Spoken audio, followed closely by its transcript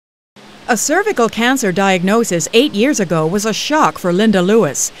A cervical cancer diagnosis 8 years ago was a shock for Linda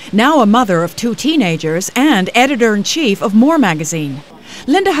Lewis, now a mother of 2 teenagers and editor-in-chief of More magazine.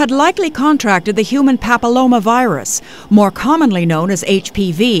 Linda had likely contracted the Human Papillomavirus, more commonly known as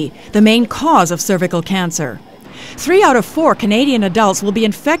HPV, the main cause of cervical cancer. 3 out of 4 Canadian adults will be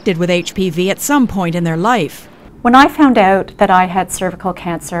infected with HPV at some point in their life. When I found out that I had cervical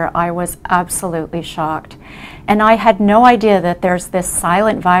cancer, I was absolutely shocked. And I had no idea that there's this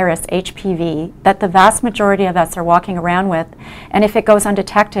silent virus, HPV, that the vast majority of us are walking around with. And if it goes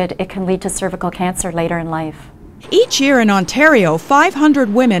undetected, it can lead to cervical cancer later in life. Each year in Ontario,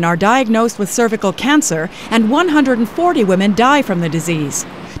 500 women are diagnosed with cervical cancer and 140 women die from the disease.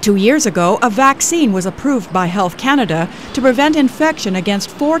 2 years ago, a vaccine was approved by Health Canada to prevent infection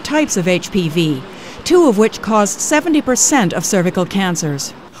against 4 types of HPV, 2 of which caused 70% of cervical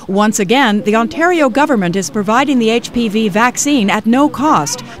cancers. Once again, the Ontario government is providing the HPV vaccine at no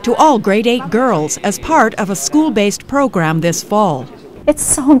cost to all grade 8 girls as part of a school-based program this fall. It's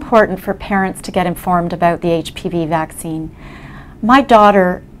so important for parents to get informed about the HPV vaccine. My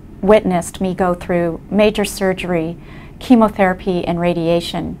daughter witnessed me go through major surgery, chemotherapy, and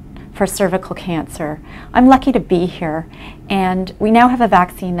radiation for cervical cancer. I'm lucky to be here, and we now have a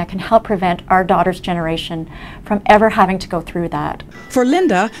vaccine that can help prevent our daughter's generation from ever having to go through that. For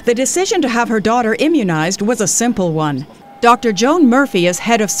Linda, the decision to have her daughter immunized was a simple one. Dr. Joan Murphy is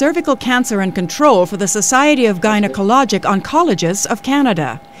head of cervical cancer and control for the Society of Gynecologic Oncologists of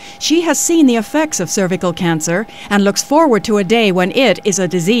Canada. She has seen the effects of cervical cancer and looks forward to a day when it is a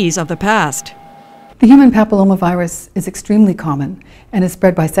disease of the past. The human papillomavirus is extremely common and is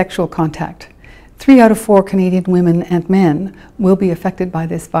spread by sexual contact. 3 out of 4 Canadian women and men will be affected by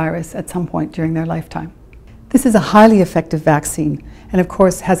this virus at some point during their lifetime. This is a highly effective vaccine and of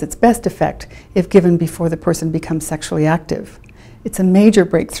course has its best effect if given before the person becomes sexually active. It's a major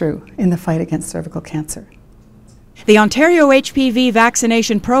breakthrough in the fight against cervical cancer. The Ontario HPV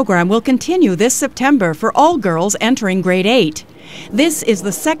vaccination program will continue this September for all girls entering grade 8. This is the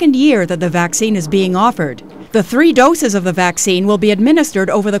 2nd year that the vaccine is being offered. The 3 doses of the vaccine will be administered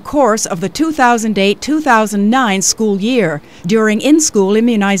over the course of the 2008-2009 school year during in-school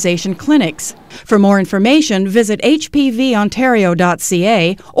immunization clinics. For more information, visit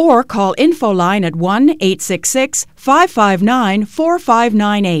hpvontario.ca or call Infoline at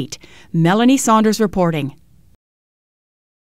 1-866-559-4598. Melanie Saunders reporting.